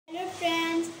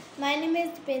my name is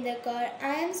Dupinder.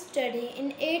 I am studying in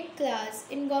 8th class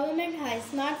in Government High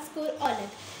Smart School,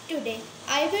 Olive. Today,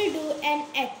 I will do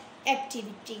an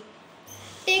activity.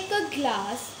 Take a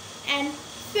glass and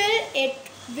fill it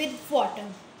with water.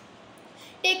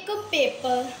 Take a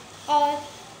paper or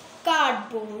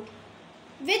cardboard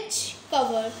which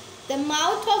cover the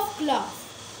mouth of glass.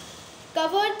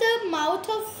 Cover the mouth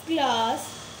of glass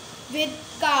with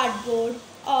cardboard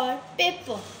or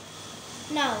paper.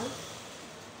 Now,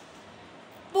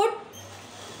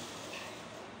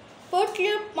 put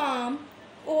your palm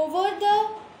over the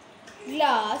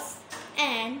glass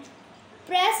and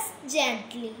press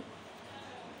gently.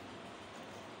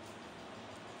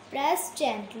 Press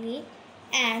gently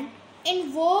and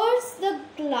inverse the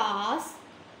glass,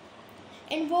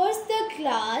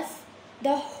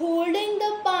 the holding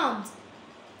the palms.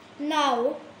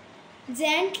 Now,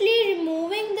 gently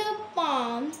removing the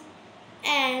palms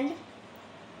and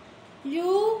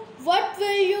what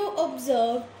will you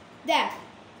observe? That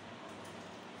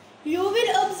you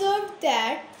will observe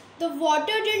that the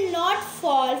water did not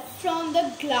fall from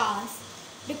the glass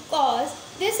because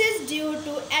this is due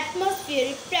to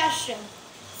atmospheric pressure.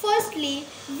 Firstly,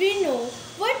 we know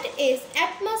what is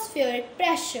atmospheric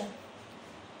pressure.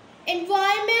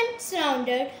 Environment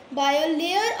surrounded by a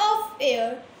layer of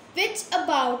air which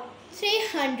about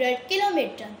 300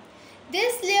 km.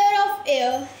 This layer of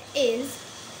air is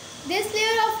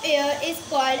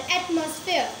called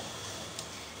atmosphere.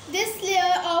 This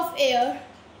layer of air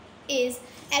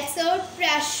exert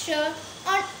pressure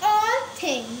on all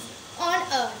things on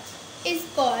earth is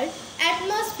called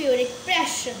atmospheric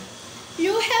pressure.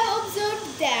 You have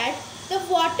observed that the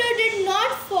water did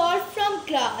not fall from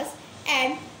glass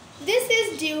and this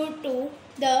is due to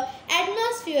the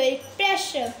atmospheric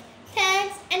pressure.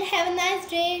 Thanks and have a nice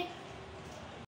day.